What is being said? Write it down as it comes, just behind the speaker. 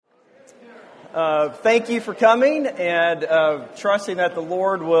Thank you for coming and trusting that the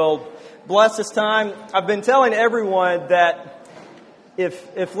Lord will bless this time. I've been telling everyone that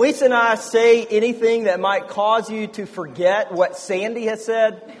if Lisa and I say anything that might cause you to forget what Sandy has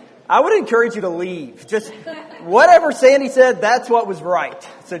said, I would encourage you to leave. Just whatever Sandy said, that's what was right.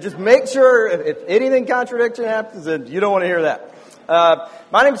 So just make sure if anything contradiction happens, then you don't want to hear that.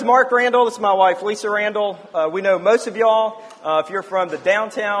 My name is Mark Randall. This is my wife, Lisa Randall. We know most of y'all. If you're from the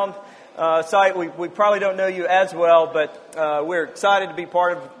downtown site, we probably don't know you as well, but we're excited to be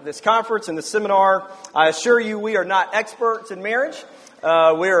part of this conference and the seminar. I assure you we are not experts in marriage.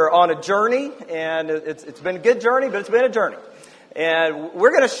 We're on a journey, and it's been a good journey, but it's been a journey. And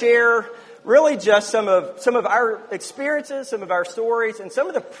we're going to share really just some of our experiences, some of our stories, and some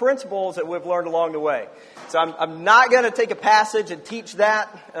of the principles that we've learned along the way. So I'm not going to take a passage and teach that.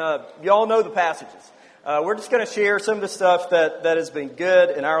 You all know the passages. We're just going to share some of the stuff that has been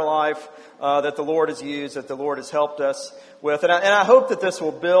good in our life, that the Lord has used, that the Lord has helped us with. And I hope that this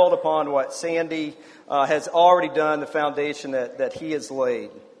will build upon what Sandy has already done, the foundation that he has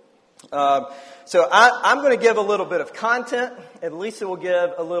laid. So I'm going to give a little bit of content, and Lisa will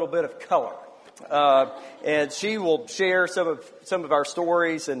give a little bit of color. And she will share some of our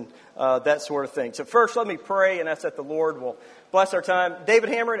stories and that sort of thing. So first, let me pray and ask that the Lord will bless our time.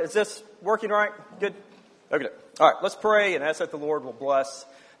 David Hammerin, is this working right? Good? Okay. All right, let's pray and ask that the Lord will bless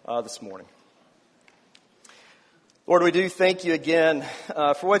this morning. Lord, we do thank you again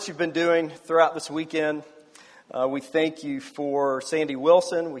for what you've been doing throughout this weekend. We thank you for Sandy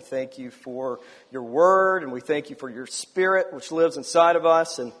Wilson. We thank you for your word, and we thank you for your spirit, which lives inside of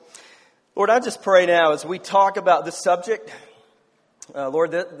us. And Lord, I just pray now as we talk about this subject,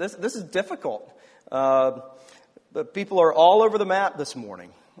 Lord, this is difficult. But people are all over the map this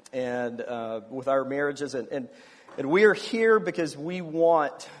morning, and with our marriages, and we are here because we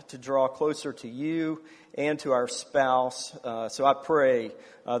want to draw closer to you and to our spouse. So I pray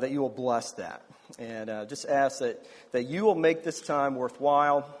that you will bless that. And just ask that you will make this time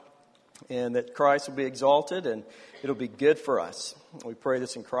worthwhile and that Christ will be exalted and it'll be good for us. We pray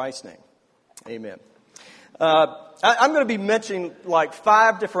this in Christ's name. Amen. I'm going to be mentioning like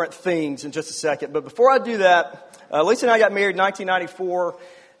 5 different things in just a second. But before I do that, Lisa and I got married in 1994.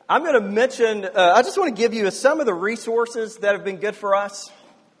 I'm going to mention, I just want to give you some of the resources that have been good for us.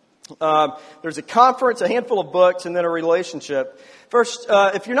 There's a conference, a handful of books, and then a relationship. First,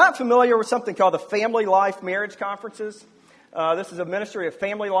 if you're not familiar with something called the Family Life Marriage Conferences, this is a ministry of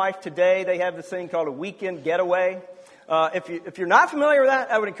Family Life Today. They have this thing called a weekend getaway. If you're not familiar with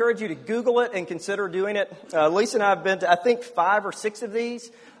that, I would encourage you to Google it and consider doing it. Lisa and I have been to, I think, 5 or 6 of these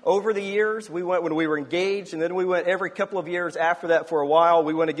over the years. We went when we were engaged, and then we went every couple of years after that for a while.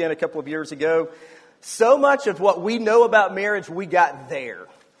 We went again a couple of years ago. So much of what we know about marriage, we got there.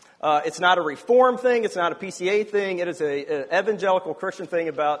 It's not a reform thing. It's not a PCA thing. It is an evangelical Christian thing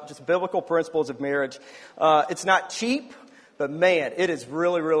about just biblical principles of marriage. It's not cheap, but man, it is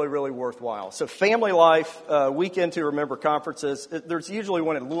really, really, really worthwhile. So Family Life, Weekend to Remember conferences. There's usually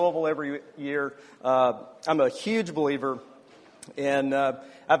one in Louisville every year. I'm a huge believer, and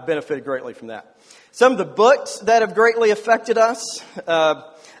I've benefited greatly from that. Some of the books that have greatly affected us,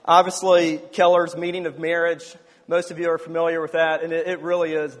 obviously Keller's Meaning of Marriage. Most of you are familiar with that, and it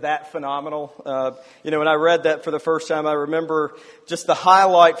really is that phenomenal. When I read that for the first time, I remember just the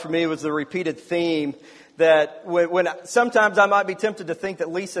highlight for me was the repeated theme that when sometimes I might be tempted to think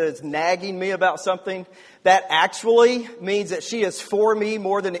that Lisa is nagging me about something, that actually means that she is for me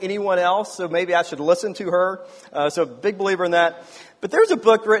more than anyone else, so maybe I should listen to her. So big believer in that. But there's a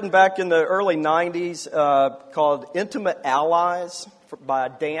book written back in the early 90s called Intimate Allies by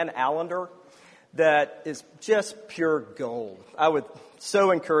Dan Allender. That is just pure gold. I would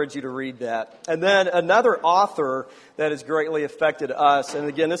so encourage you to read that. And then another author that has greatly affected us, and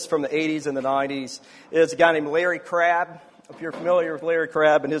again, this is from the 80s and the 90s, is a guy named Larry Crabb. If you're familiar with Larry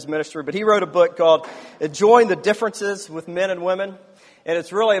Crabb and his ministry, but he wrote a book called Enjoying the Differences with Men and Women, and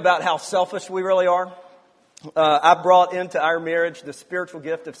it's really about how selfish we really are. I brought into our marriage the spiritual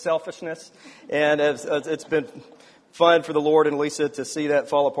gift of selfishness, and it's been fun for the Lord and Lisa to see that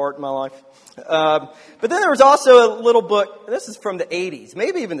fall apart in my life. But then there was also a little book, this is from the 80s,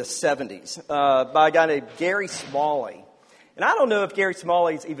 maybe even the 70s, by a guy named Gary Smalley. And I don't know if Gary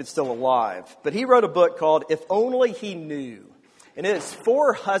Smalley is even still alive, but he wrote a book called If Only He Knew. And it is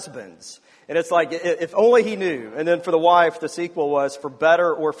for husbands. And it's like, if only he knew. And then for the wife, the sequel was For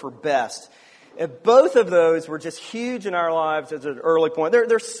Better or For Best. And both of those were just huge in our lives at an early point.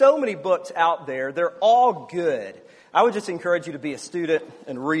 There's so many books out there. They're all good. I would just encourage you to be a student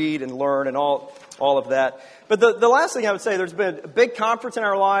and read and learn and all of that. But the last thing I would say, there's been a big conference in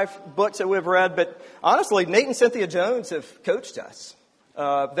our life, books that we've read, but honestly, Nate and Cynthia Jones have coached us.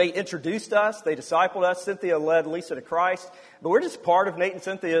 They introduced us, they discipled us. Cynthia led Lisa to Christ, but we're just part of Nate and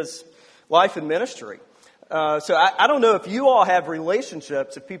Cynthia's life and ministry. So I don't know if you all have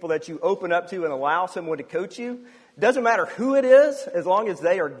relationships of people that you open up to and allow someone to coach you. It doesn't matter who it is, as long as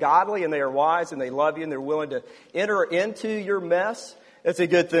they are godly and they are wise and they love you and they're willing to enter into your mess, it's a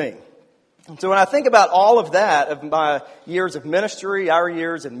good thing. So when I think about all of that, of my years of ministry, our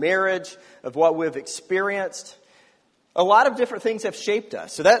years in marriage, of what we've experienced, a lot of different things have shaped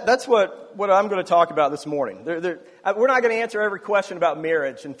us. So that's what I'm going to talk about this morning. We're not going to answer every question about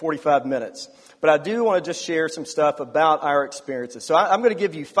marriage in 45 minutes, but I do want to just share some stuff about our experiences. So I'm going to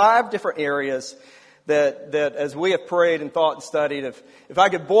give you 5 different areas that as we have prayed and thought and studied, if I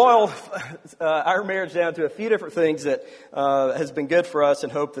could boil our marriage down to a few different things that has been good for us,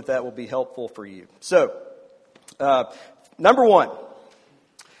 and hope that will be helpful for you. So, number 1.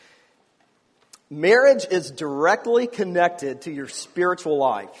 Marriage is directly connected to your spiritual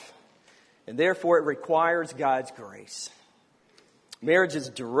life, and therefore it requires God's grace. Marriage is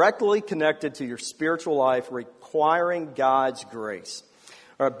directly connected to your spiritual life, requiring God's grace.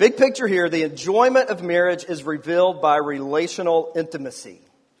 All right, big picture here, the enjoyment of marriage is revealed by relational intimacy.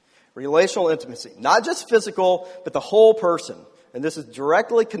 Relational intimacy. Not just physical, but the whole person. And this is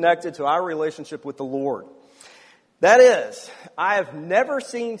directly connected to our relationship with the Lord. That is, I have never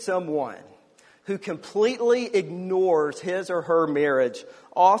seen someone who completely ignores his or her marriage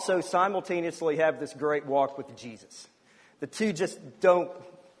also simultaneously have this great walk with Jesus. The two just don't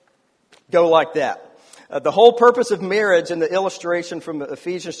go like that. The whole purpose of marriage and the illustration from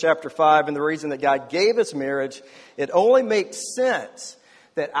Ephesians chapter 5 and the reason that God gave us marriage, it only makes sense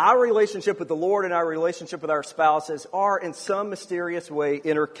that our relationship with the Lord and our relationship with our spouses are in some mysterious way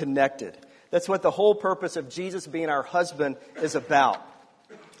interconnected. That's what the whole purpose of Jesus being our husband is about.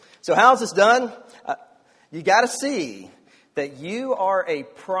 So how's this done? You got to see that you are a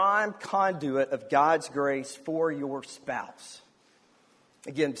prime conduit of God's grace for your spouse.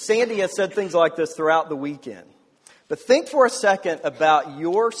 Again, Sandy has said things like this throughout the weekend. But think for a second about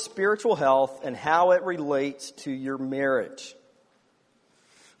your spiritual health and how it relates to your marriage.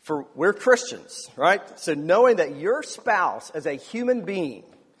 For we're Christians, right? So knowing that your spouse as a human being,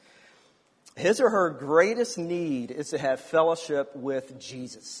 his or her greatest need is to have fellowship with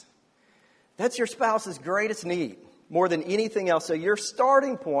Jesus. That's your spouse's greatest need, more than anything else. So your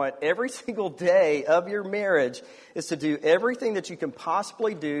starting point every single day of your marriage is to do everything that you can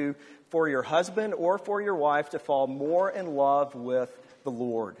possibly do for your husband or for your wife to fall more in love with the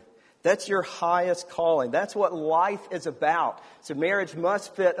Lord. That's your highest calling. That's what life is about. So marriage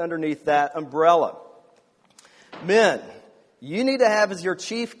must fit underneath that umbrella. Men, you need to have as your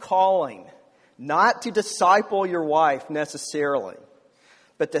chief calling not to disciple your wife necessarily,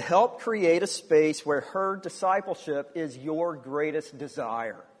 but to help create a space where her discipleship is your greatest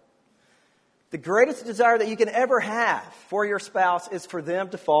desire. The greatest desire that you can ever have for your spouse is for them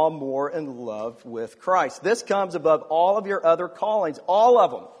to fall more in love with Christ. This comes above all of your other callings, all of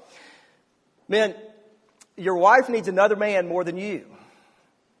them. Men, your wife needs another man more than you.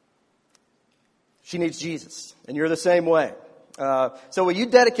 She needs Jesus, and you're the same way. So will you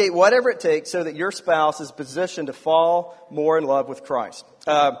dedicate whatever it takes so that your spouse is positioned to fall more in love with Christ?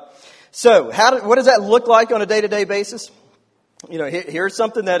 So what does that look like on a day-to-day basis? You know, here's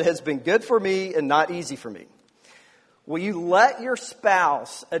something that has been good for me and not easy for me. Will you let your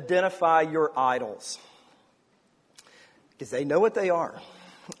spouse identify your idols? Because they know what they are.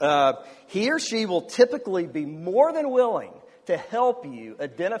 He or she will typically be more than willing to help you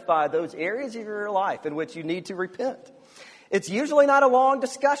identify those areas of your life in which you need to repent. It's usually not a long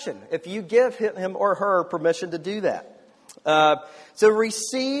discussion if you give him or her permission to do that. So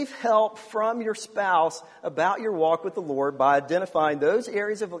receive help from your spouse about your walk with the Lord by identifying those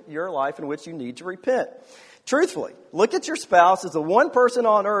areas of your life in which you need to repent. Truthfully, look at your spouse as the one person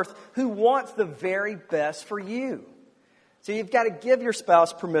on earth who wants the very best for you. So you've got to give your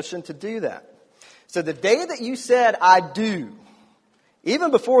spouse permission to do that. So the day that you said, I do,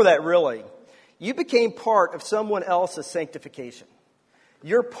 even before that really, you became part of someone else's sanctification.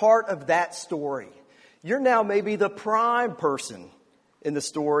 You're part of that story. You're now maybe the prime person in the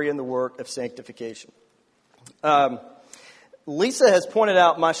story and the work of sanctification. Lisa has pointed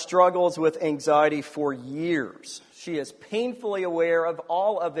out my struggles with anxiety for years. She is painfully aware of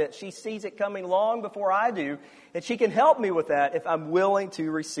all of it. She sees it coming long before I do, and she can help me with that if I'm willing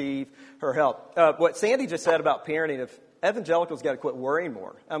to receive her help. What Sandy just said about parenting, if evangelicals got to quit worrying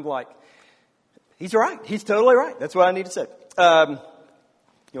more, I'm like, He's right. He's totally right. That's what I need to say. You want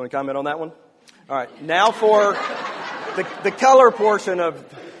to comment on that one? All right. Now for the color portion of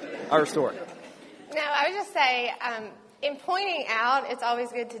our story. No, I would just say, in pointing out, it's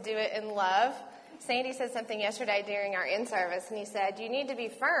always good to do it in love. Sandy said something yesterday during our in-service, and he said, you need to be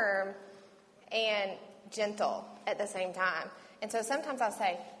firm and gentle at the same time. And so sometimes I'll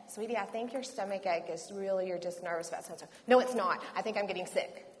say, sweetie, I think your stomach ache is really, you're just nervous about something. No, it's not. I think I'm getting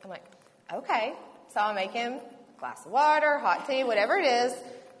sick. I'm like, okay. So I'll make him a glass of water, hot tea, whatever it is.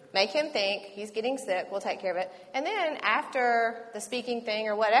 Make him think he's getting sick. We'll take care of it. And then after the speaking thing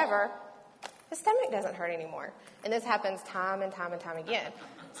or whatever, the stomach doesn't hurt anymore. And this happens time and time and time again.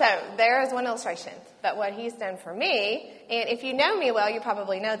 So there is one illustration. But what he's done for me, and if you know me well, you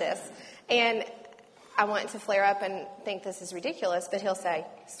probably know this. And I want to flare up and think this is ridiculous, but he'll say,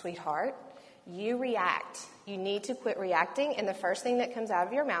 sweetheart, you react. You need to quit reacting, and the first thing that comes out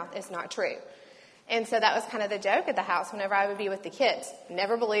of your mouth is not true. And so that was kind of the joke at the house whenever I would be with the kids.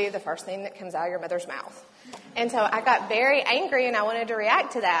 Never believe the first thing that comes out of your mother's mouth. And so I got very angry, and I wanted to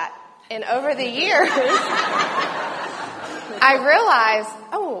react to that. And over the years, I realized,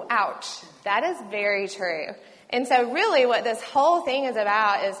 oh, ouch, that is very true. And so really what this whole thing is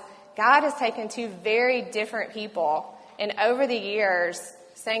about is God has taken two very different people and over the years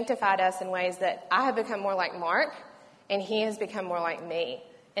sanctified us in ways that I have become more like Mark and he has become more like me.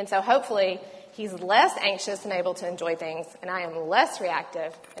 And so hopefully he's less anxious and able to enjoy things, and I am less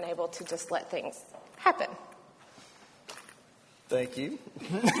reactive and able to just let things happen. Thank you.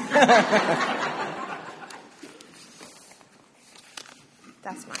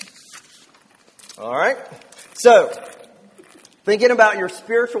 That's mine. All right. So, thinking about your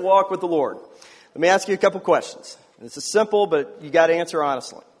spiritual walk with the Lord, let me ask you a couple questions. This is simple, but you got to answer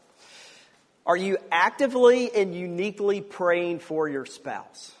honestly. Are you actively and uniquely praying for your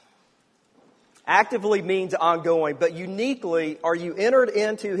spouse? Actively means ongoing, but uniquely, are you entered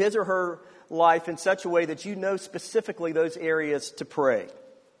into his or her life in such a way that you know specifically those areas to pray?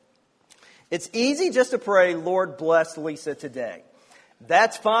 It's easy just to pray, Lord, bless Lisa today.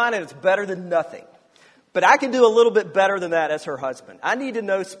 That's fine, and it's better than nothing. But I can do a little bit better than that as her husband. I need to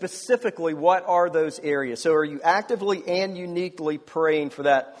know specifically what are those areas. So are you actively and uniquely praying for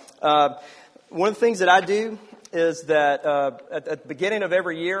that? One of the things that I do is that at the beginning of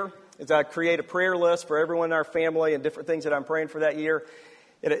every year is I create a prayer list for everyone in our family and different things that I'm praying for that year.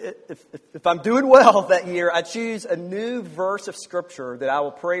 If I'm doing well that year, I choose a new verse of Scripture that I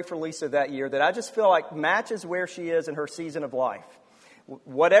will pray for Lisa that year that I just feel like matches where she is in her season of life.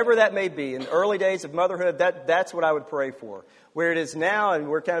 Whatever that may be, in the early days of motherhood, that's what I would pray for. Where it is now, and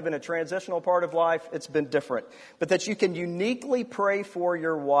we're kind of in a transitional part of life, it's been different. But that you can uniquely pray for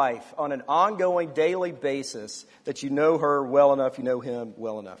your wife on an ongoing daily basis, that you know her well enough, you know him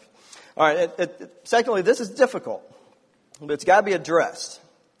well enough. All right, secondly, this is difficult, but it's got to be addressed.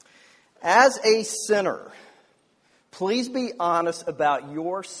 As a sinner, please be honest about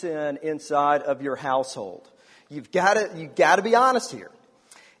your sin inside of your household. You've got to be honest here.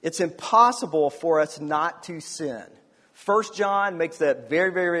 It's impossible for us not to sin. 1 John makes that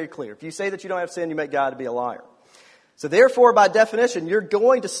very, very, very clear. If you say that you don't have sin, you make God to be a liar. So therefore, by definition, you're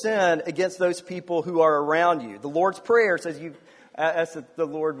going to sin against those people who are around you. The Lord's Prayer says ask that the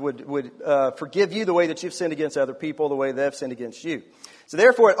Lord would forgive you the way that you've sinned against other people, the way they've sinned against you. So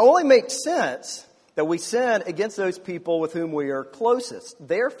therefore, it only makes sense that we sin against those people with whom we are closest.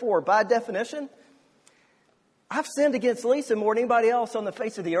 Therefore, by definition, I've sinned against Lisa more than anybody else on the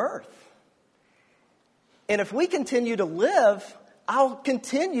face of the earth. And if we continue to live, I'll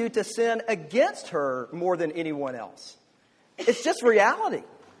continue to sin against her more than anyone else. It's just reality.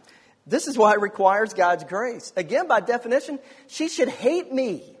 This is why it requires God's grace. Again, by definition, she should hate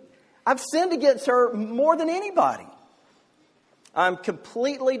me. I've sinned against her more than anybody. I'm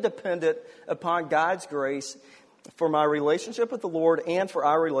completely dependent upon God's grace for my relationship with the Lord and for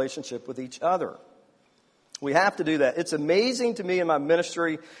our relationship with each other. We have to do that. It's amazing to me in my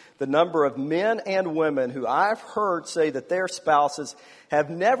ministry the number of men and women who I've heard say that their spouses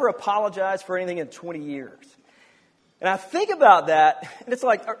have never apologized for anything in 20 years. And I think about that, and it's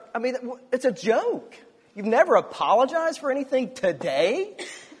like, I mean, it's a joke. You've never apologized for anything today?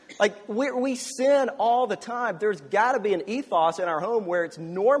 Like, we sin all the time. There's got to be an ethos in our home where it's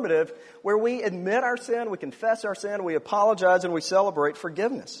normative, where we admit our sin, we confess our sin, we apologize, and we celebrate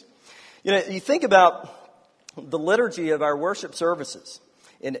forgiveness. You know, you think about the liturgy of our worship services.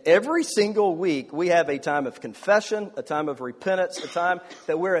 In every single week, we have a time of confession, a time of repentance, a time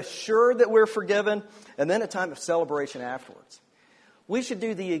that we're assured that we're forgiven, and then a time of celebration afterwards. We should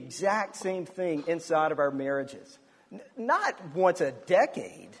do the exact same thing inside of our marriages. Not once a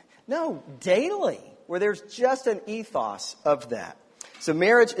decade. No, daily, where there's just an ethos of that. So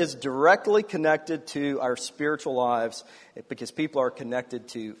marriage is directly connected to our spiritual lives because people are connected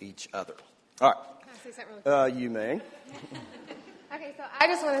to each other. All right. Can I say something really quick? You may. Okay, so I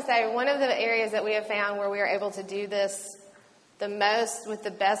just want to say one of the areas that we have found where we are able to do this the most with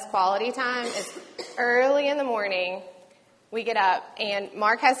the best quality time is early in the morning. We get up, and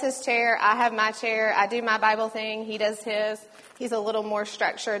Mark has his chair, I have my chair, I do my Bible thing, he does his. He's a little more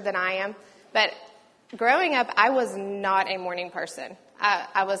structured than I am. But growing up, I was not a morning person.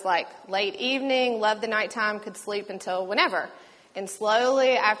 I was like late evening, loved the nighttime, could sleep until whenever. And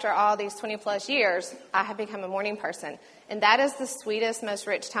slowly, after all these 20 plus years, I have become a morning person. And that is the sweetest, most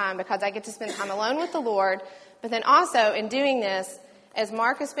rich time because I get to spend time alone with the Lord. But then also, in doing this, as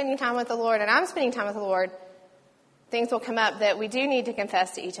Mark is spending time with the Lord and I'm spending time with the Lord, things will come up that we do need to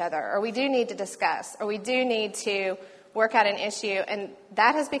confess to each other, or we do need to discuss, or we do need to work out an issue. And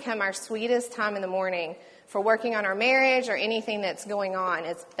that has become our sweetest time in the morning for working on our marriage or anything that's going on.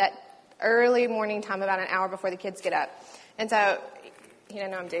 It's that early morning time, about an hour before the kids get up. And so, you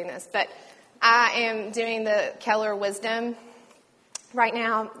don't know I'm doing this, but I am doing the Keller Wisdom right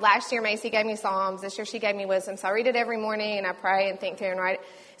now. Last year, Macy gave me Psalms. This year, she gave me Wisdom. So I read it every morning, and I pray and think through and write it.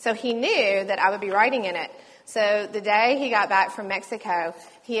 So he knew that I would be writing in it. So the day he got back from Mexico,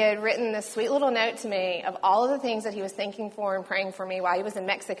 he had written this sweet little note to me of all of the things that he was thinking for and praying for me while he was in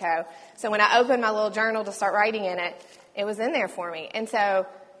Mexico. So when I opened my little journal to start writing in it, it was in there for me. And so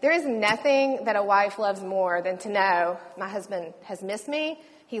there is nothing that a wife loves more than to know my husband has missed me,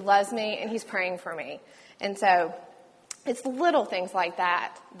 he loves me, and he's praying for me. And so it's little things like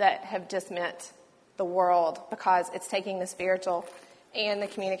that that have just meant the world because it's taking the spiritual and the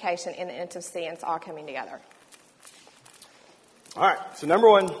communication and the intimacy, and it's all coming together. All right, so number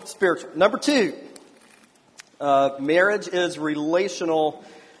one, spiritual. Number two, marriage is relational,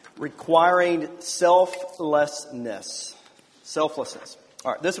 requiring selflessness. Selflessness.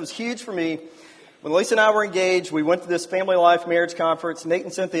 All right, this was huge for me. When Lisa and I were engaged, we went to this family life marriage conference. Nate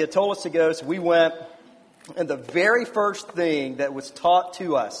and Cynthia told us to go, so we went. And the very first thing that was taught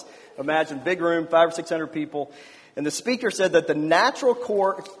to us, imagine big room, 500 or 600 people, and the speaker said that the natural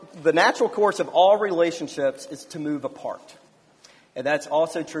course of all relationships is to move apart. And that's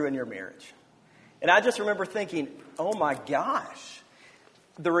also true in your marriage. And I just remember thinking, oh my gosh.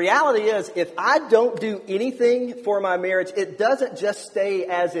 The reality is, if I don't do anything for my marriage, it doesn't just stay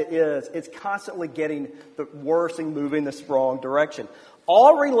as it is. It's constantly getting worse and moving this wrong direction.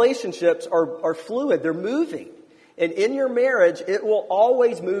 All relationships are fluid. They're moving. And in your marriage, it will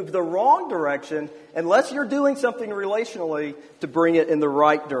always move the wrong direction unless you're doing something relationally to bring it in the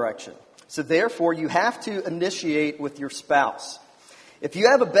right direction. So therefore, you have to initiate with your spouse. If you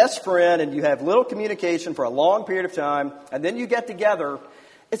have a best friend and you have little communication for a long period of time, and then you get together,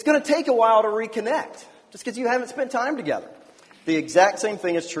 it's going to take a while to reconnect, just because you haven't spent time together. The exact same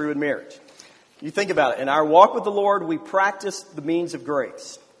thing is true in marriage. You think about it. In our walk with the Lord, we practice the means of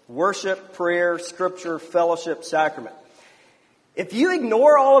grace. Worship, prayer, scripture, fellowship, sacrament. If you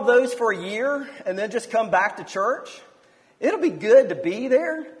ignore all of those for a year and then just come back to church, it'll be good to be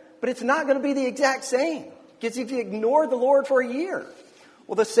there, but it's not going to be the exact same. Because if you ignore the Lord for a year.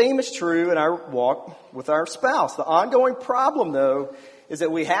 Well, the same is true in our walk with our spouse. The ongoing problem, though, is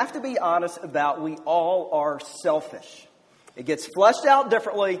that we have to be honest about we all are selfish. It gets fleshed out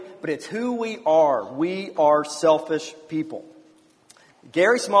differently, but it's who we are. We are selfish people.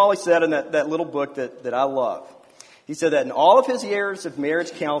 Gary Smalley said in that little book that I love, he said that in all of his years of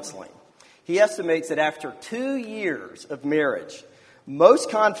marriage counseling, he estimates that after 2 years of marriage, most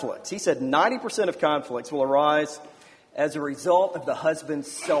conflicts, he said 90% of conflicts will arise as a result of the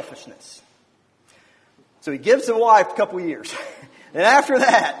husband's selfishness. So he gives the wife a couple of years. And after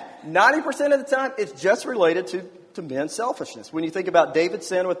that, 90% of the time, it's just related to men's selfishness. When you think about David's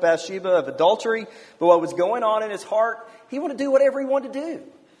sin with Bathsheba of adultery, but what was going on in his heart, he wanted to do whatever he wanted to do,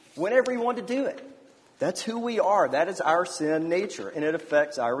 whenever he wanted to do it. That's who we are. That is our sin nature, and it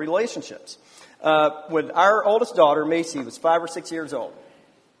affects our relationships. When our oldest daughter, Macy, was 5 or 6 years old,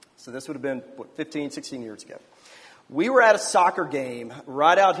 so this would have been, 15, 16 years ago, we were at a soccer game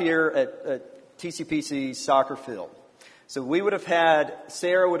right out here at TCPC's soccer field. So we would have had,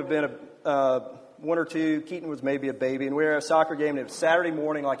 Sarah would have been a 1 or 2, Keaton was maybe a baby, and we were at a soccer game, and it was Saturday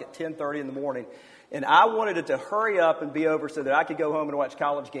morning, like at 10:30 in the morning, and I wanted it to hurry up and be over so that I could go home and watch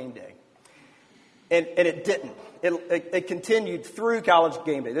College Game Day. And it didn't. It continued through College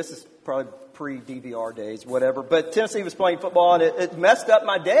Game Day. This is probably pre-DVR days, whatever, but Tennessee was playing football, and it messed up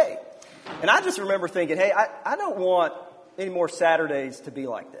my day. And I just remember thinking, hey, I don't want any more Saturdays to be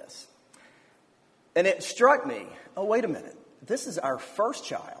like this. And it struck me, oh, wait a minute. this is our first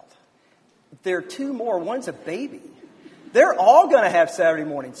child. There are 2 more. One's a baby. They're all going to have Saturday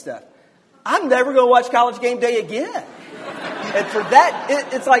morning stuff. I'm never going to watch College Game Day again. And for that,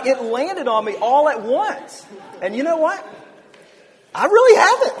 it's like it landed on me all at once. And you know what? I really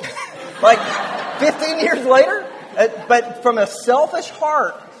haven't. Like 15 years later. But from a selfish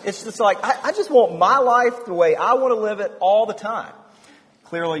heart, it's just like, I just want my life the way I want to live it all the time.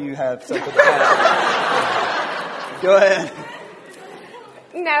 Clearly you have something to add. Go ahead.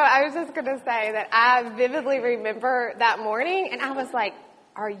 No, I was just going to say that I vividly remember that morning, and I was like,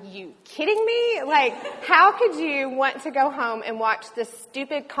 are you kidding me? Like, how could you want to go home and watch the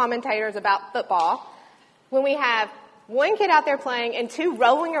stupid commentators about football when we have 1 kid out there playing and 2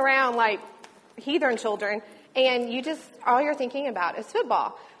 rolling around like heathen children, and all you're thinking about is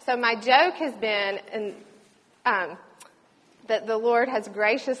football? So my joke has been that the Lord has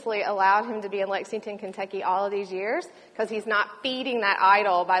graciously allowed him to be in Lexington, Kentucky all of these years because he's not feeding that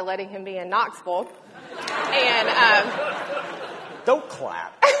idol by letting him be in Knoxville. And don't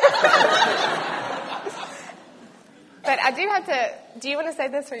clap. But I do have to. Do you want to say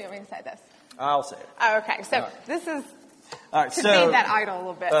this, or do you want me to say this? I'll say it. Oh, okay. So this is all right, to feed that idol a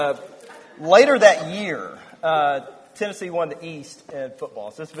little bit. Later that year, Tennessee won the East in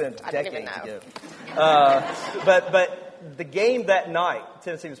football. So it's been decades ago. But the game that night,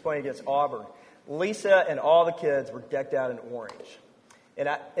 Tennessee was playing against Auburn. Lisa and all the kids were decked out in orange.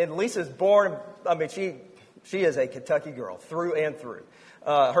 And Lisa's born, she is a Kentucky girl through and through.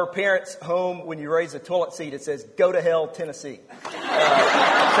 Her parents' home, when you raise a toilet seat, it says, "Go to hell, Tennessee." So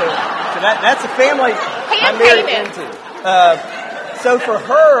that's a family I'm married into. So for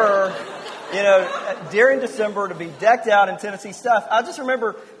her, during December to be decked out in Tennessee stuff, I just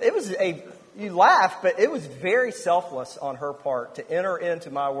remember you laugh, but it was very selfless on her part to enter into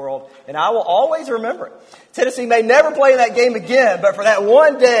my world, and I will always remember it. Tennessee may never play in that game again, but for that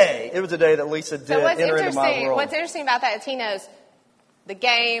one day, it was a day that Lisa did enter into my world. What's interesting about that is he knows the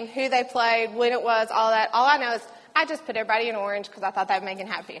game, who they played, when it was, all that. All I know is I just put everybody in orange because I thought that would make him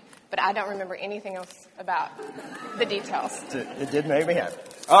happy, but I don't remember anything else about the details. It did make me happy.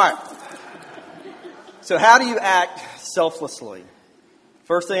 All right. So how do you act selflessly?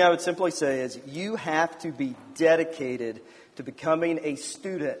 First thing I would simply say is you have to be dedicated to becoming a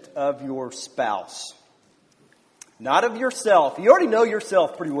student of your spouse. Not of yourself. You already know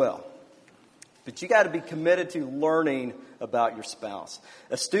yourself pretty well. But you got to be committed to learning about your spouse.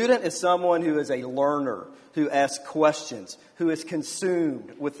 A student is someone who is a learner, who asks questions, who is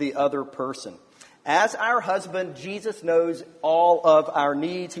consumed with the other person. As our husband, Jesus knows all of our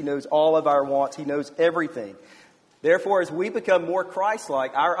needs. He knows all of our wants. He knows everything. Therefore, as we become more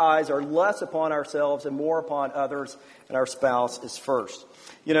Christ-like, our eyes are less upon ourselves and more upon others, and our spouse is first.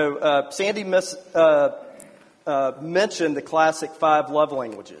 Sandy mentioned the classic 5 Love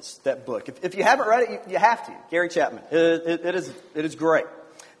Languages, that book. If you haven't read it, you have to. Gary Chapman. It is great.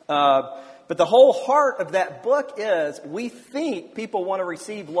 But the whole heart of that book is we think people want to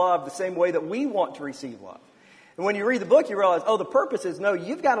receive love the same way that we want to receive love. And when you read the book, you realize, the purpose is, no,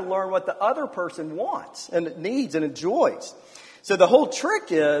 you've got to learn what the other person wants and needs and enjoys. So the whole trick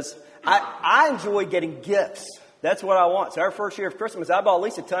is, I enjoy getting gifts. That's what I want. So our first year of Christmas, I bought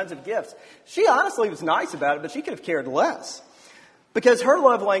Lisa tons of gifts. She honestly was nice about it, but she could have cared less. Because her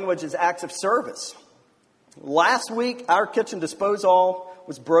love language is acts of service. Last week, our kitchen disposal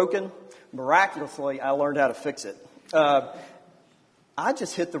was broken. Miraculously, I learned how to fix it. I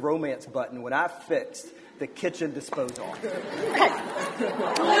just hit the romance button when I fixed the kitchen disposal.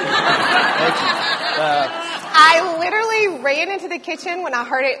 I literally ran into the kitchen when I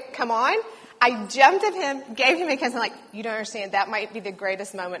heard it come on. I jumped at him, gave him a kiss, and like, you don't understand, that might be the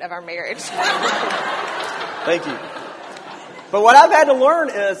greatest moment of our marriage. Thank you. But what I've had to learn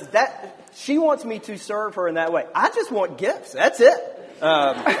is that she wants me to serve her in that way. I just want gifts. That's it.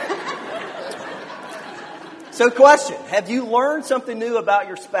 So question, have you learned something new about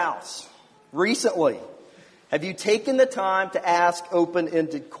your spouse recently? Have you taken the time to ask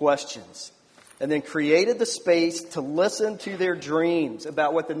open-ended questions and then created the space to listen to their dreams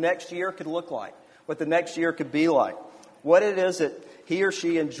about what the next year could look like, what the next year could be like, what it is that he or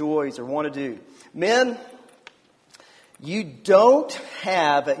she enjoys or want to do? Men, you don't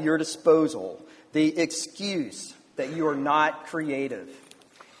have at your disposal the excuse that you are not creative.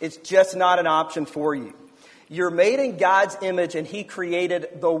 It's just not an option for you. You're made in God's image and He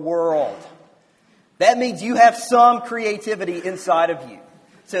created the world. That means you have some creativity inside of you.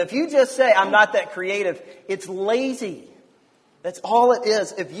 So if you just say, I'm not that creative, it's lazy. That's all it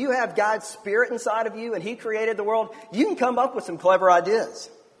is. If you have God's Spirit inside of you and He created the world, you can come up with some clever ideas.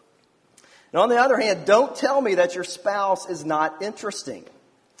 And on the other hand, don't tell me that your spouse is not interesting.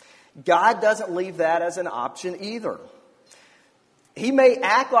 God doesn't leave that as an option either. He may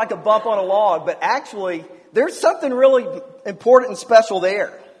act like a bump on a log, but actually, there's something really important and special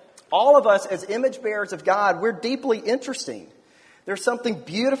there. All of us as image bearers of God, we're deeply interesting. There's something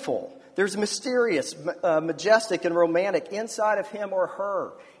beautiful. There's mysterious, majestic, and romantic inside of him or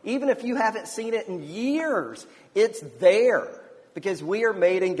her. Even if you haven't seen it in years, it's there because we are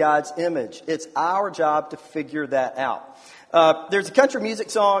made in God's image. It's our job to figure that out. There's a country music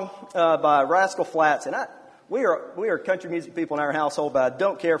song by Rascal Flatts, and we are country music people in our household, but I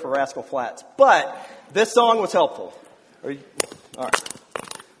don't care for Rascal Flatts. But this song was helpful. All right.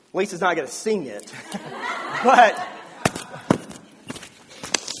 Lisa's not going to sing it, but...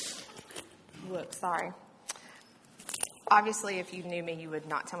 Whoops, sorry. Obviously, if you knew me, you would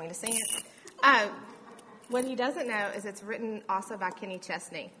not tell me to sing it. What he doesn't know is it's written also by Kenny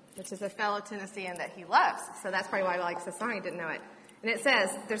Chesney, which is a fellow Tennessean that he loves. So that's probably why he likes the song. He didn't know it. And it says,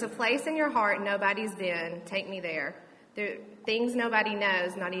 "There's a place in your heart nobody's been. Take me there. There things nobody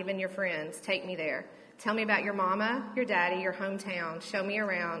knows, not even your friends. Take me there. Tell me about your mama, your daddy, your hometown. Show me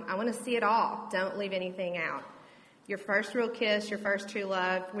around. I want to see it all. Don't leave anything out. Your first real kiss, your first true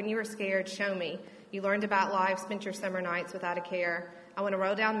love. When you were scared, show me. You learned about life, spent your summer nights without a care. I want to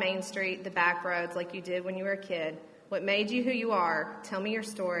roll down Main Street, the back roads like you did when you were a kid. What made you who you are? Tell me your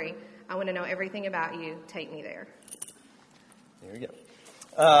story. I want to know everything about you. Take me there." There you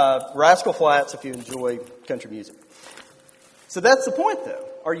go. Rascal Flatts, if you enjoy country music. So that's the point, though.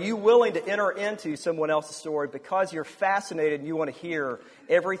 Are you willing to enter into someone else's story because you're fascinated and you want to hear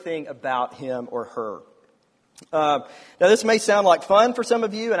everything about him or her? Now, this may sound like fun for some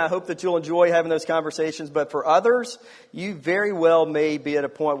of you, and I hope that you'll enjoy having those conversations. But for others, you very well may be at a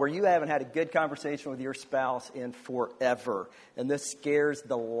point where you haven't had a good conversation with your spouse in forever, and this scares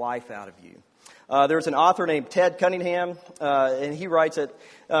the life out of you. There's an author named Ted Cunningham, and he writes that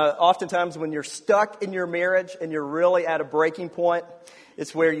oftentimes when you're stuck in your marriage and you're really at a breaking point,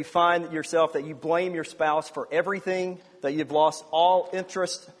 it's where you find yourself that you blame your spouse for everything, that you've lost all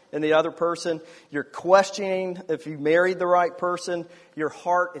interest in the other person. You're questioning if you married the right person. Your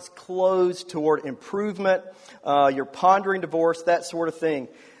heart is closed toward improvement. You're pondering divorce, that sort of thing.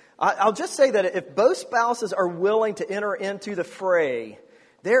 I'll just say that if both spouses are willing to enter into the fray,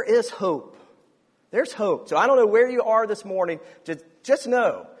 there is hope. There's hope. So I don't know where you are this morning. Just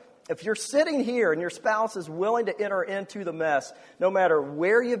know, if you're sitting here and your spouse is willing to enter into the mess, no matter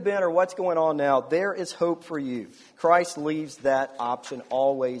where you've been or what's going on now, there is hope for you. Christ leaves that option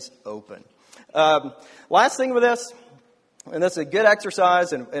always open. Last thing with this, and this is a good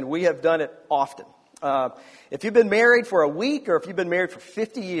exercise, and we have done it often. If you've been married for a week or if you've been married for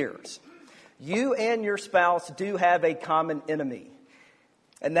 50 years, you and your spouse do have a common enemy.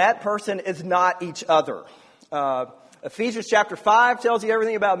 And that person is not each other. Ephesians chapter 5 tells you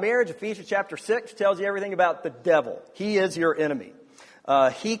everything about marriage. Ephesians chapter 6 tells you everything about the devil. He is your enemy.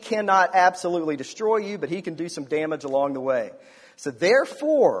 He cannot absolutely destroy you, but he can do some damage along the way. So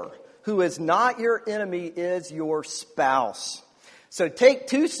therefore, who is not your enemy is your spouse. So take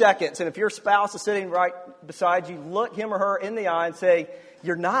 2 seconds, and if your spouse is sitting right beside you, look him or her in the eye and say,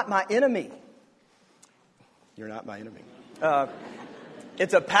 "You're not my enemy." You're not my enemy.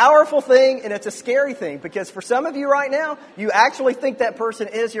 It's a powerful thing and it's a scary thing because for some of you right now, you actually think that person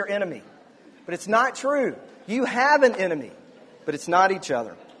is your enemy. But it's not true. You have an enemy, but it's not each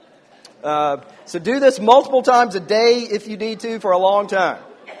other. So do this multiple times a day if you need to for a long time.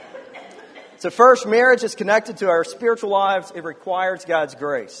 So first, marriage is connected to our spiritual lives. It requires God's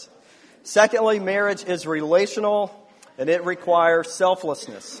grace. Secondly, marriage is relational and it requires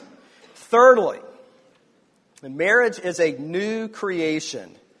selflessness. Thirdly, and marriage is a new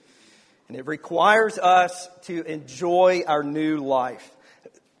creation, and it requires us to enjoy our new life.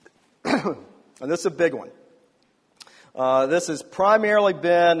 And this is a big one. This has primarily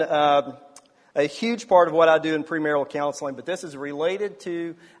been a huge part of what I do in premarital counseling, but this is related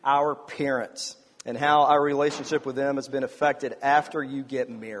to our parents and how our relationship with them has been affected after you get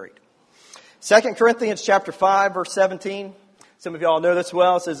married. 2 Corinthians chapter 5, verse 17. Some of y'all know this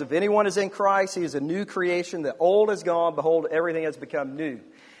well. It says, "If anyone is in Christ, he is a new creation. The old is gone. Behold, everything has become new."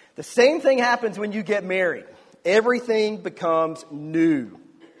 The same thing happens when you get married. Everything becomes new.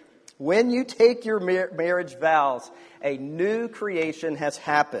 When you take your marriage vows, a new creation has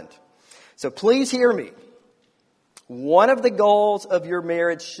happened. So please hear me. One of the goals of your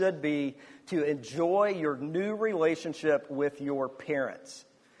marriage should be to enjoy your new relationship with your parents.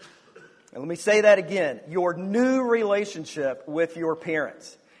 And let me say that again. Your new relationship with your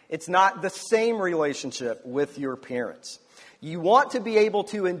parents. It's not the same relationship with your parents. You want to be able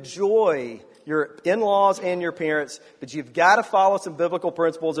to enjoy your in-laws and your parents, but you've got to follow some biblical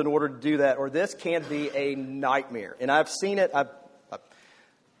principles in order to do that, or this can be a nightmare. And I've seen it.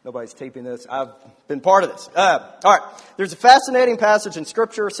 Nobody's taping this. I've been part of this. All right. There's a fascinating passage in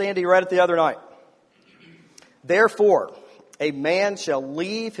Scripture. Sandy read it the other night. Therefore, a man shall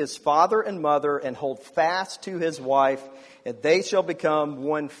leave his father and mother and hold fast to his wife, and they shall become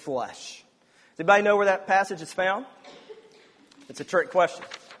one flesh. Does anybody know where that passage is found? It's a trick question.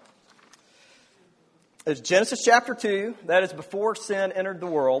 It's Genesis chapter 2. That is before sin entered the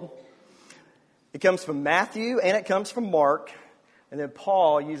world. It comes from Matthew and it comes from Mark. And then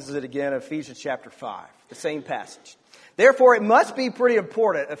Paul uses it again in Ephesians chapter 5. The same passage. Therefore, it must be pretty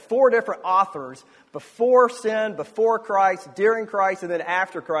important that 4 different authors, before sin, before Christ, during Christ, and then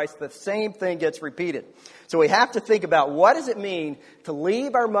after Christ, the same thing gets repeated. So we have to think about what does it mean to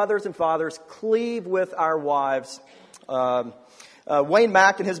leave our mothers and fathers, cleave with our wives. Wayne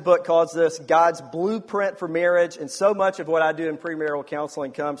Mack in his book calls this God's blueprint for marriage, and so much of what I do in premarital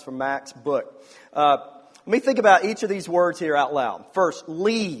counseling comes from Mack's book. Let me think about each of these words here out loud. First,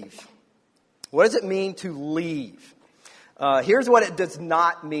 leave. What does it mean to leave? Here's what it does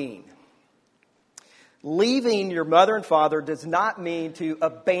not mean. Leaving your mother and father does not mean to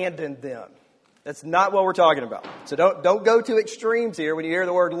abandon them. That's not what we're talking about. So don't go to extremes here when you hear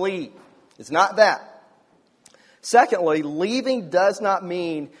the word leave. It's not that. Secondly, leaving does not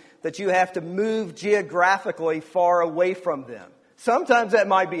mean that you have to move geographically far away from them. Sometimes that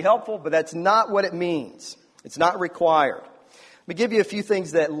might be helpful, but that's not what it means. It's not required. Let me give you a few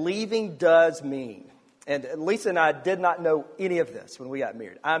things that leaving does mean. And Lisa and I did not know any of this when we got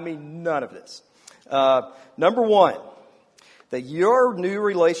married. I mean, none of this. Number one, that your new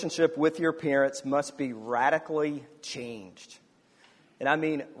relationship with your parents must be radically changed. And I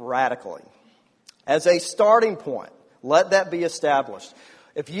mean radically. As a starting point, let that be established.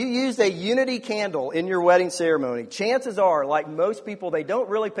 If you used a unity candle in your wedding ceremony, chances are, like most people, they don't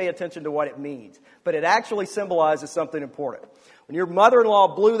really pay attention to what it means. But it actually symbolizes something important. When your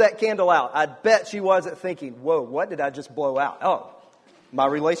mother-in-law blew that candle out, I bet she wasn't thinking, whoa, what did I just blow out? Oh, my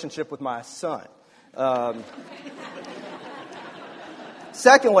relationship with my son.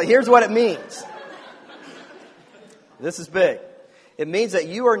 Secondly, here's what it means. This is big. It means that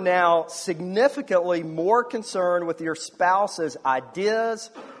you are now significantly more concerned with your spouse's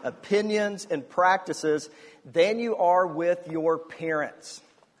ideas, opinions, and practices than you are with your parents.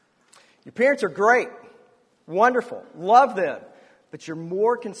 Your parents are great, wonderful, love them, but you're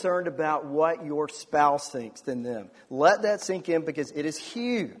more concerned about what your spouse thinks than them. Let that sink in because it is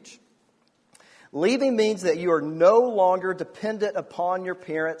huge. Leaving means that you are no longer dependent upon your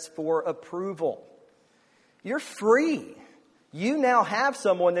parents for approval. You're free. You now have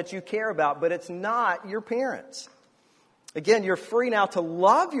someone that you care about, but it's not your parents. Again, you're free now to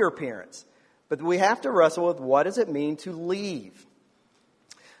love your parents, but we have to wrestle with what does it mean to leave.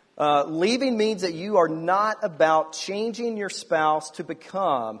 Leaving means that you are not about changing your spouse to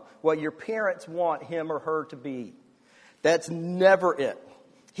become what your parents want him or her to be. That's never it.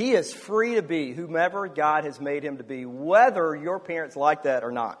 He is free to be whomever God has made him to be, whether your parents like that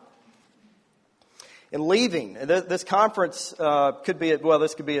or not. In leaving, this conference could be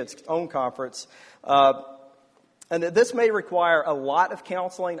its own conference. And this may require a lot of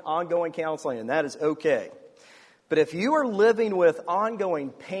counseling, ongoing counseling, and that is okay. But if you are living with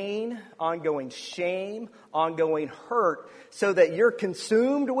ongoing pain, ongoing shame, ongoing hurt, so that you're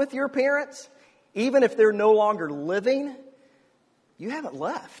consumed with your parents, even if they're no longer living, you haven't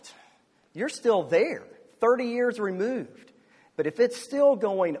left. You're still there, 30 years removed. But if it's still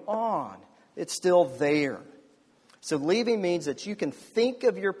going on, it's still there. So leaving means that you can think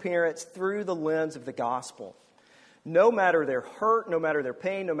of your parents through the lens of the gospel. No matter their hurt, no matter their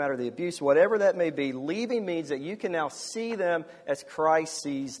pain, no matter the abuse, whatever that may be, leaving means that you can now see them as Christ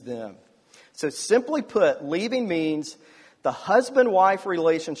sees them. So simply put, leaving means the husband-wife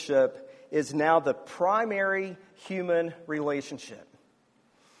relationship is now the primary human relationship.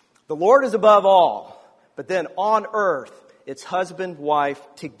 The Lord is above all, but then on earth, it's husband-wife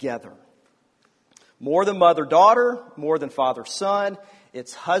together. More than mother-daughter, more than father-son,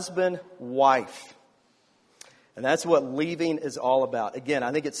 it's husband-wife. And that's what leaving is all about. Again,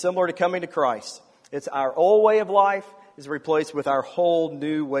 I think it's similar to coming to Christ. It's our old way of life is replaced with our whole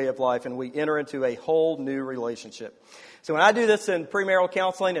new way of life, and we enter into a whole new relationship. So when I do this in premarital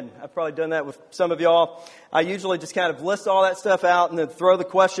counseling, and I've probably done that with some of y'all, I usually just kind of list all that stuff out and then throw the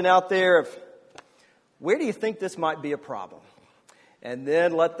question out there of, where do you think this might be a problem? And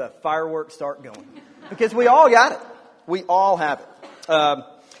then let the fireworks start going. Because we all got it. We all have it.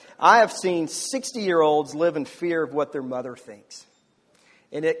 I have seen 60-year-olds live in fear of what their mother thinks.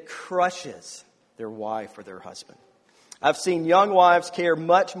 And it crushes their wife or their husband. I've seen young wives care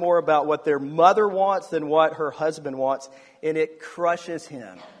much more about what their mother wants than what her husband wants. And it crushes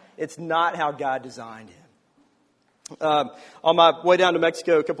him. It's not how God designed him. On my way down to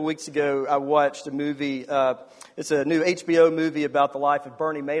Mexico a couple weeks ago, I watched a movie. It's a new HBO movie about the life of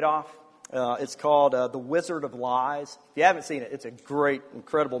Bernie Madoff. It's called The Wizard of Lies. If you haven't seen it, it's a great,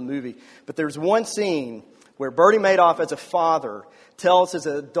 incredible movie. But there's one scene where Bernie Madoff, as a father, tells his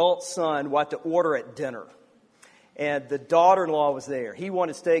adult son what to order at dinner. And the daughter-in-law was there. He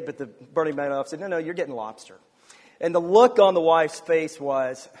wanted steak, but Bernie Madoff said, no, you're getting lobster. And the look on the wife's face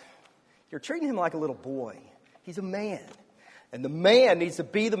was, you're treating him like a little boy. He's a man. And the man needs to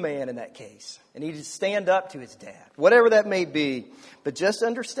be the man in that case. And he needs to stand up to his dad, whatever that may be. But just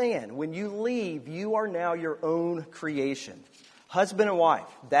understand, when you leave, you are now your own creation. Husband and wife,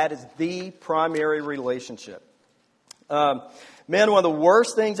 that is the primary relationship. Men, one of the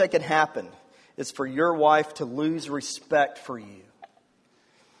worst things that can happen is for your wife to lose respect for you.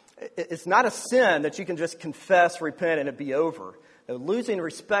 It's not a sin that you can just confess, repent, and it be over. Losing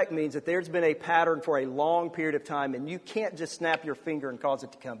respect means that there's been a pattern for a long period of time, and you can't just snap your finger and cause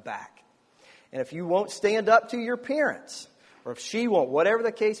it to come back. And if you won't stand up to your parents, or if she won't, whatever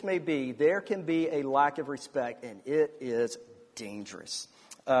the case may be, there can be a lack of respect, and it is dangerous.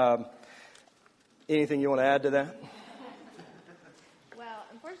 Anything you want to add to that? Well,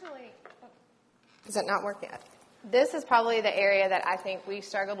 unfortunately, is it not working? This is probably the area that I think we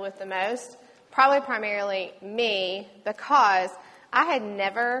struggled with the most, probably primarily me, because I had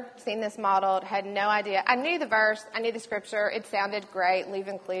never seen this modeled, had no idea. I knew the verse, I knew the scripture, it sounded great, leave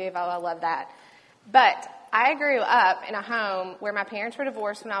and cleave, oh, I love that. But I grew up in a home where my parents were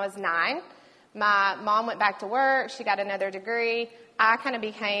divorced when I was 9. My mom went back to work, she got another degree. I kind of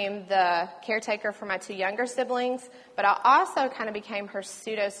became the caretaker for my 2 younger siblings, but I also kind of became her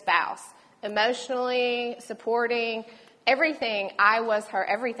pseudo-spouse, emotionally supporting everything. I was her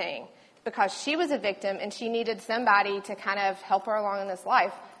everything, because she was a victim and she needed somebody to kind of help her along in this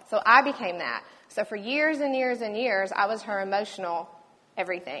life. So I became that. So for years and years and years, I was her emotional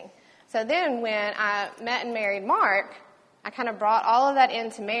everything. So then when I met and married Mark, I kind of brought all of that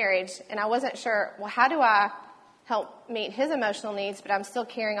into marriage, and I wasn't sure, well, how do I help meet his emotional needs, but I'm still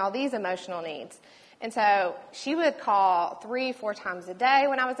carrying all these emotional needs? And so she would call 3-4 times a day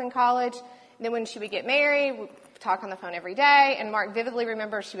when I was in college. And then when she would get married, we'd talk on the phone every day. And Mark vividly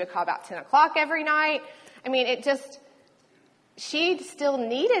remembers she would call about 10 o'clock every night. I mean, she still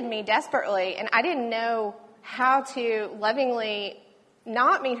needed me desperately. And I didn't know how to lovingly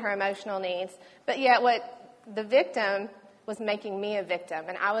not meet her emotional needs. But yet what the victim was making me a victim.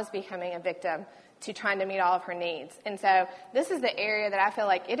 And I was becoming a victim to trying to meet all of her needs. And so this is the area that I feel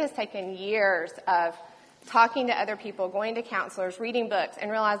like it has taken years of talking to other people, going to counselors, reading books,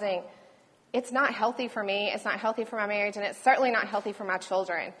 and realizing it's not healthy for me, it's not healthy for my marriage, and it's certainly not healthy for my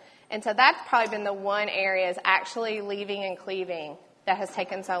children. And so that's probably been the one area is actually leaving and cleaving that has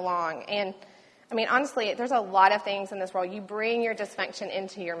taken so long. And I mean, honestly, there's a lot of things in this world. You bring your dysfunction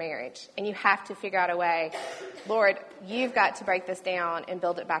into your marriage, and you have to figure out a way. Lord, you've got to break this down and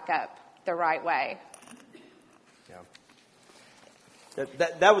build it back up the right way. Yeah.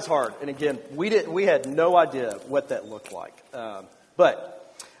 That was hard. And again, we had no idea what that looked like. But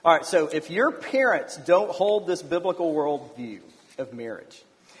all right, so if your parents don't hold this biblical worldview of marriage,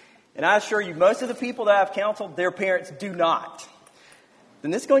 and I assure you, most of the people that I've counseled, their parents do not,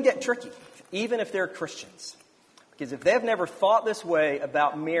 then this is going to get tricky, even if they're Christians. Because if they've never thought this way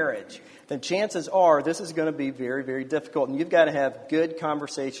about marriage, then chances are this is going to be very, very difficult. And you've got to have good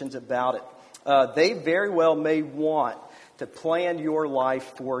conversations about it. They very well may want to plan your life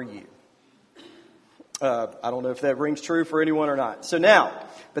for you. I don't know if that rings true for anyone or not. So now,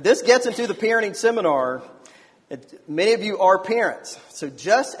 but this gets into the parenting seminar. Many of you are parents. So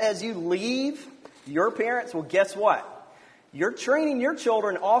just as you leave your parents, well, guess what? You're training your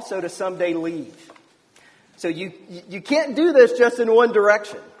children also to someday leave. So you can't do this just in one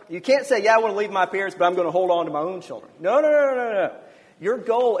direction. You can't say, yeah, I want to leave my parents, but I'm going to hold on to my own children. No. Your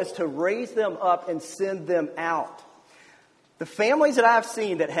goal is to raise them up and send them out. The families that I've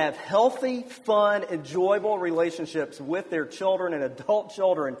seen that have healthy, fun, enjoyable relationships with their children and adult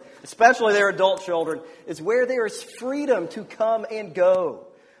children, especially their adult children, is where there is freedom to come and go,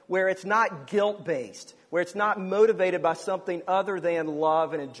 where it's not guilt-based, where it's not motivated by something other than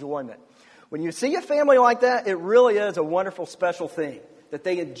love and enjoyment. When you see a family like that, it really is a wonderful, special thing that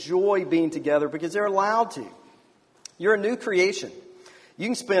they enjoy being together because they're allowed to. You're a new creation. You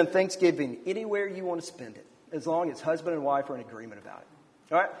can spend Thanksgiving anywhere you want to spend it, as long as husband and wife are in agreement about it.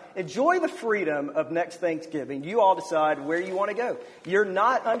 All right? Enjoy the freedom of next Thanksgiving. You all decide where you want to go. You're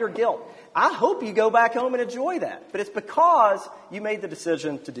not under guilt. I hope you go back home and enjoy that. But it's because you made the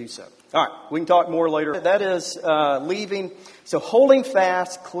decision to do so. All right, we can talk more later. That is leaving. So holding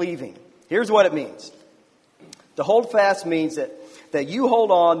fast, cleaving. Here's what it means. To hold fast means that you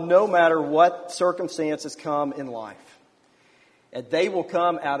hold on no matter what circumstances come in life. And they will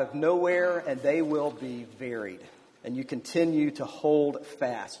come out of nowhere and they will be varied. And you continue to hold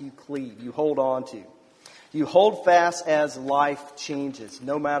fast. You cleave. You hold on to. You hold fast as life changes,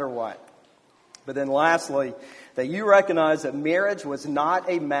 no matter what. But then lastly, that you recognize that marriage was not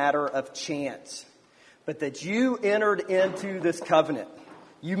a matter of chance, but that you entered into this covenant.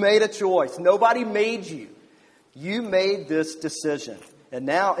 You made a choice. Nobody made you. You made this decision. And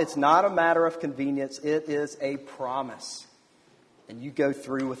now it's not a matter of convenience. It is a promise. And you go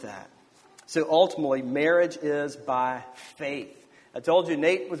through with that. So ultimately, marriage is by faith. I told you,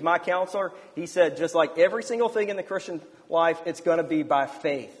 Nate was my counselor. He said, just like every single thing in the Christian life, it's going to be by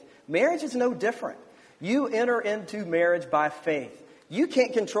faith. Marriage is no different. You enter into marriage by faith. You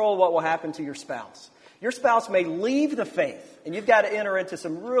can't control what will happen to your spouse. Your spouse may leave the faith, and you've got to enter into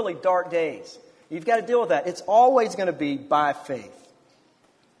some really dark days. You've got to deal with that. It's always going to be by faith.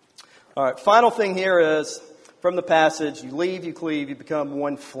 All right, final thing here is, from the passage, you leave, you cleave, you become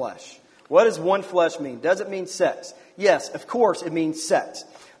one flesh. What does one flesh mean? Does it mean sex? Yes, of course it means sex.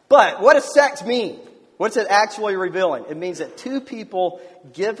 But what does sex mean? What's it actually revealing? It means that two people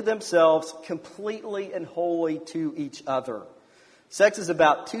give themselves completely and wholly to each other. Sex is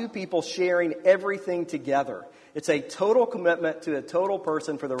about two people sharing everything together. It's a total commitment to a total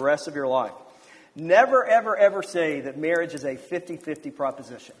person for the rest of your life. Never, ever, ever say that marriage is a 50-50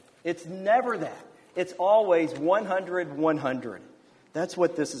 proposition. It's never that. It's always 100-100. That's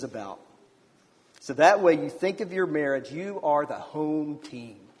what this is about. So that way you think of your marriage, you are the home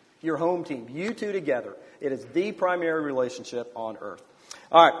team. Your home team. You two together. It is the primary relationship on earth.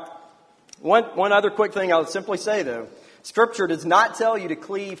 All right. One other quick thing I'll simply say, though. Scripture does not tell you to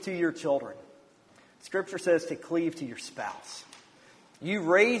cleave to your children. Scripture says to cleave to your spouse. You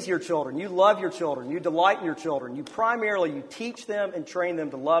raise your children. You love your children. You delight in your children. You teach them and train them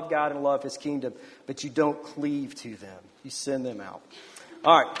to love God and love His kingdom. But you don't cleave to them. You send them out.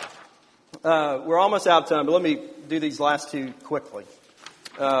 All right. We're almost out of time, but let me do these last two quickly.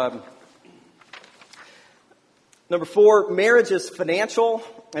 Number 4, marriage is financial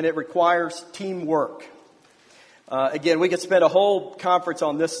and it requires teamwork. Again, we could spend a whole conference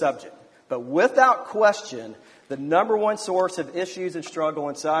on this subject, but without question, the number one source of issues and struggle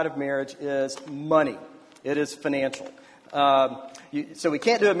inside of marriage is money. It is financial. So we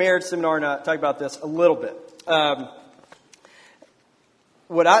can't do a marriage seminar and not talk about this a little bit.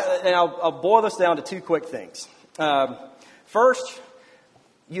 I'll boil this down to two quick things. First,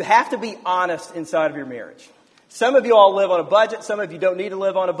 you have to be honest inside of your marriage. Some of you all live on a budget. Some of you don't need to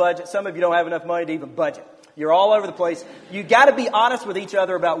live on a budget. Some of you don't have enough money to even budget. You're all over the place. You got to be honest with each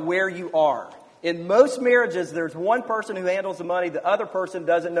other about where you are. In most marriages, there's one person who handles the money. The other person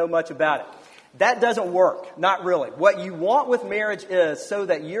doesn't know much about it. That doesn't work. Not really. What you want with marriage is so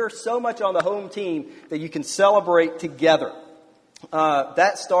that you're so much on the home team that you can celebrate together.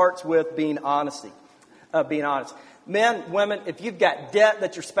 That starts with being honest. Men, women, if you've got debt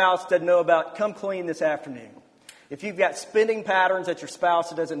that your spouse doesn't know about, come clean this afternoon. If you've got spending patterns that your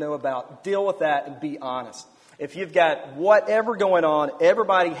spouse doesn't know about, deal with that and be honest. If you've got whatever going on,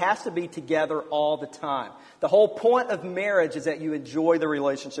 everybody has to be together all the time. The whole point of marriage is that you enjoy the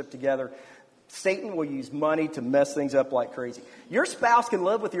relationship together. Satan will use money to mess things up like crazy. Your spouse can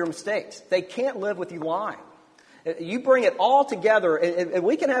live with your mistakes. They can't live with you lying. You bring it all together, and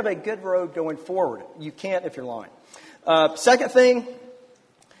we can have a good road going forward. You can't if you're lying. Second thing,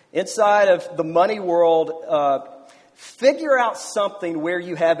 inside of the money world, figure out something where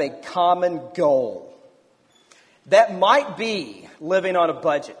you have a common goal. That might be living on a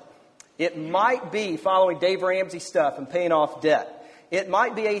budget. It might be following Dave Ramsey stuff and paying off debt. It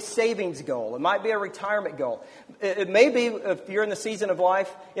might be a savings goal. It might be a retirement goal. It may be, if you're in the season of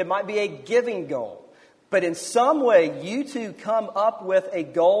life, it might be a giving goal. But in some way, you two come up with a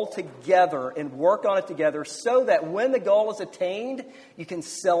goal together and work on it together so that when the goal is attained, you can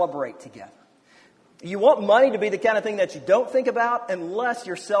celebrate together. You want money to be the kind of thing that you don't think about unless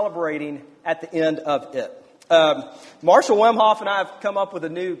you're celebrating at the end of it. Marshall Wimhoff and I have come up with a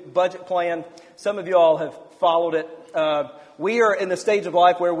new budget plan. Some of you all have followed it. We are in the stage of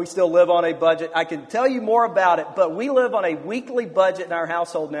life where we still live on a budget. I can tell you more about it, but we live on a weekly budget in our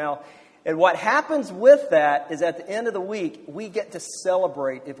household now. And what happens with that is at the end of the week, we get to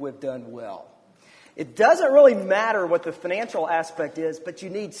celebrate if we've done well. It doesn't really matter what the financial aspect is, but you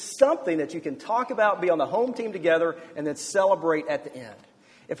need something that you can talk about, be on the home team together, and then celebrate at the end.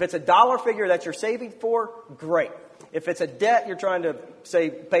 If it's a dollar figure that you're saving for, great. If it's a debt you're trying to, say,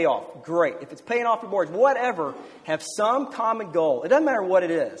 pay off, great. If it's paying off your mortgage, whatever, have some common goal. It doesn't matter what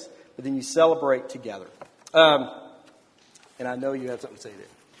it is, but then you celebrate together. And I know you have something to say there.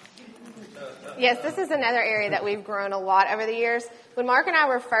 Yes, this is another area that we've grown a lot over the years. When Mark and I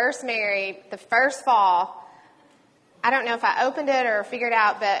were first married, the first fall, I don't know if I opened it or figured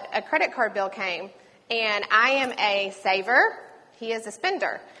out, but a credit card bill came. And I am a saver. He is a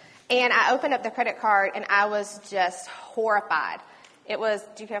spender. And I opened up the credit card, and I was just horrified. It was,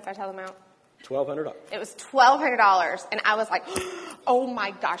 do you care if I tell the amount? $1,200. It was $1,200. And I was like, oh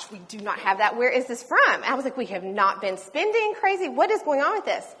my gosh, we do not have that. Where is this from? And I was like, we have not been spending crazy. What is going on with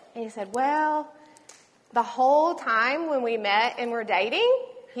this? And he said, well, the whole time when we met and were dating,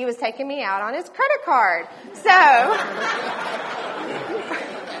 he was taking me out on his credit card. So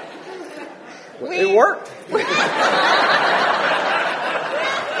it worked.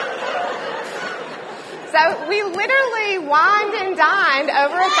 So we literally wined and dined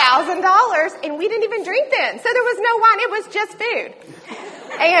over $1,000, and we didn't even drink then. So there was no wine; it was just food.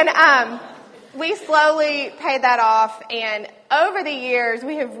 And we slowly paid that off. And over the years,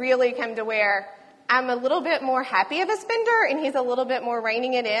 we have really come to where I'm a little bit more happy of a spender, and he's a little bit more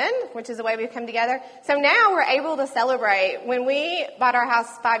reining it in, which is the way we've come together. So now we're able to celebrate. When we bought our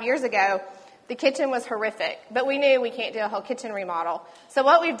house 5 years ago, the kitchen was horrific, but we knew we can't do a whole kitchen remodel. So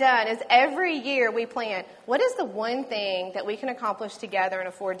what we've done is every year we plan, what is the one thing that we can accomplish together and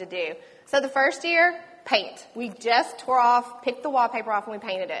afford to do? So the first year, paint. We just picked the wallpaper off, and we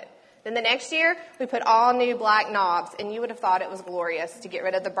painted it. Then the next year, we put all new black knobs, and you would have thought it was glorious to get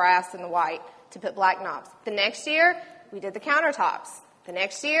rid of the brass and the white to put black knobs. The next year, we did the countertops. The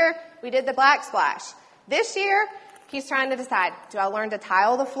next year, we did the black splash. This year, he's trying to decide, do I learn to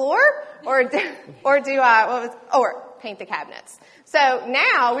tile the floor or paint the cabinets? So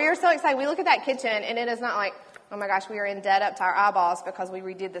now we are so excited. We look at that kitchen, and it is not like, oh my gosh, we are in debt up to our eyeballs because we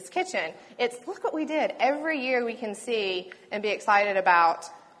redid this kitchen. It's, look what we did. Every year we can see and be excited about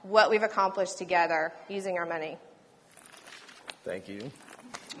what we've accomplished together using our money. Thank you.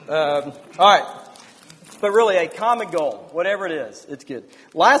 All right. But really, a common goal, whatever it is, it's good.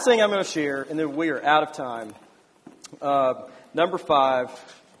 Last thing I'm going to share, and then we are out of time. Number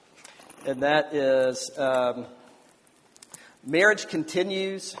 5, and that is marriage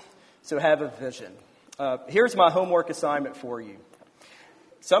continues, so have a vision. Here's my homework assignment for you.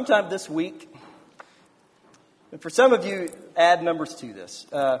 Sometime this week, and for some of you, add numbers to this.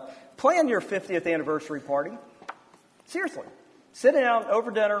 Plan your 50th anniversary party. Seriously. Sit down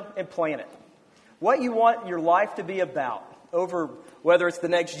over dinner and plan it. What you want your life to be about, over whether it's the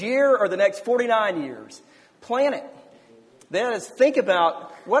next year or the next 49 years. Plan it. Then is think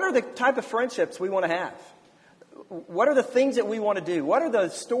about what are the type of friendships we want to have. What are the things that we want to do? What are the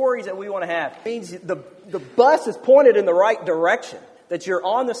stories that we want to have? It means the bus is pointed in the right direction, that you're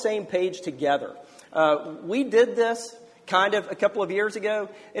on the same page together. We did this kind of a couple of years ago,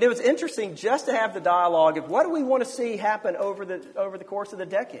 and it was interesting just to have the dialogue of what do we want to see happen over the course of the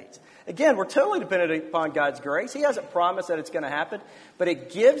decades. Again, we're totally dependent upon God's grace. He hasn't promised that it's going to happen, but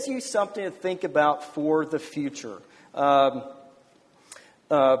it gives you something to think about for the future.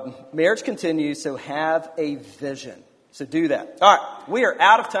 Marriage continues, so have a vision. So do that. All right, we are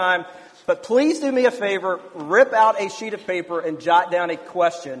out of time, but please do me a favor, rip out a sheet of paper and jot down a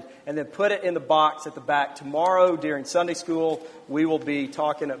question, and then put it in the box at the back. Tomorrow during Sunday school, we will be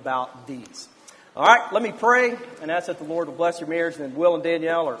talking about these. All right, let me pray and ask that the Lord will bless your marriage, and then Will and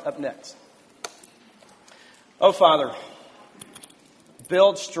Danielle are up next. Oh, Father,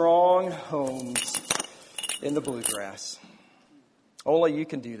 build strong homes in the bluegrass. Only you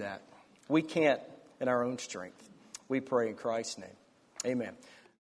can do that. We can't in our own strength. We pray in Christ's name. Amen.